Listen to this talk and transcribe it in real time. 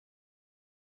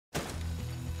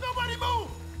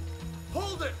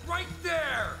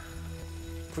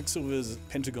Quicksilver's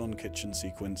Pentagon kitchen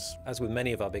sequence. As with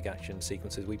many of our big action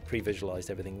sequences, we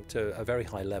pre-visualized everything to a very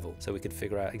high level so we could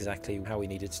figure out exactly how we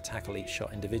needed to tackle each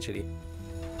shot individually.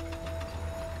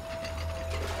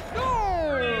 3, 2,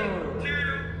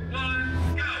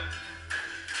 1, go!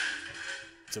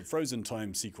 It's a frozen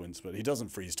time sequence, but he doesn't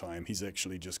freeze time. He's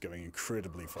actually just going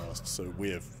incredibly fast, so we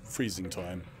have freezing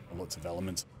time on lots of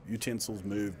elements. Utensils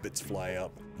move, bits fly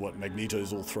up,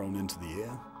 Magneto's all thrown into the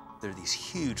air. There are these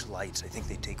huge lights. I think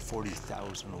they take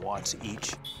 40,000 watts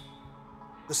each.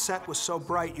 The set was so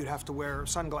bright you'd have to wear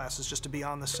sunglasses just to be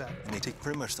on the set. And they take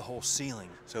pretty much the whole ceiling.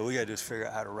 So we got to just figure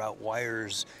out how to route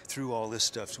wires through all this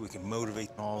stuff so we can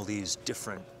motivate all these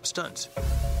different stunts.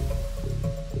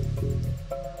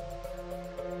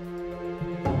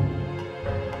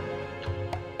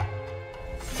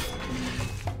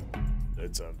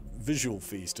 It's a visual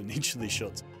feast in each of these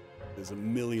shots. There's a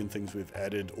million things we've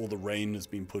added. All the rain has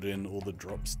been put in, all the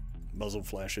drops, muzzle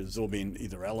flashes, all been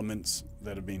either elements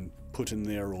that have been put in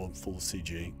there or full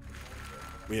CG.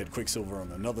 We had Quicksilver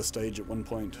on another stage at one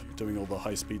point, doing all the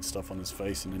high-speed stuff on his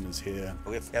face and in his hair.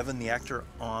 We have Evan, the actor,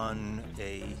 on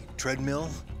a treadmill.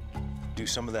 Do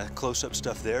some of that close-up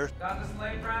stuff there. Got the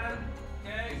slate running.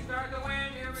 Okay, start the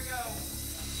wind. Here we go.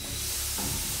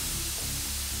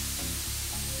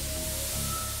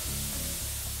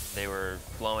 They were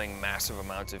blowing massive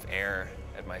amounts of air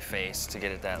at my face to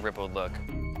get at that rippled look.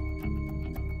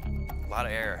 A lot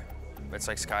of air. It's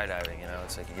like skydiving, you know?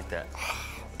 It's like you get that.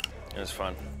 It was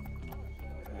fun.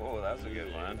 Whoa, that was a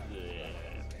good one.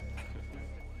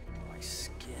 My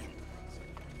skin.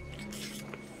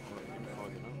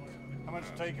 How much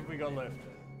take have we got left?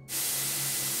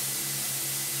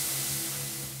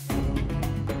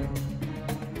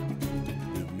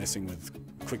 We're messing with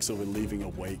Quicksilver leaving a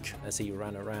wake. As he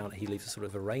ran around, he leaves a sort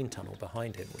of a rain tunnel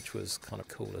behind him, which was kind of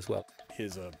cool as well.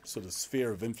 Here's a sort of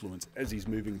sphere of influence as he's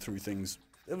moving through things.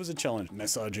 It was a challenge,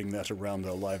 massaging that around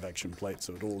the live-action plate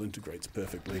so it all integrates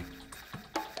perfectly.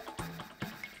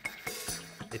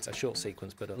 It's a short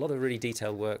sequence, but a lot of really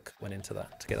detailed work went into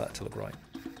that to get that to look right.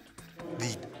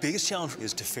 The biggest challenge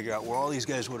is to figure out where all these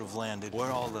guys would have landed,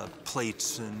 where all the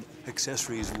plates and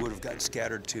accessories would have gotten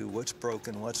scattered to, what's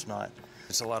broken, what's not.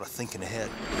 It's a lot of thinking ahead.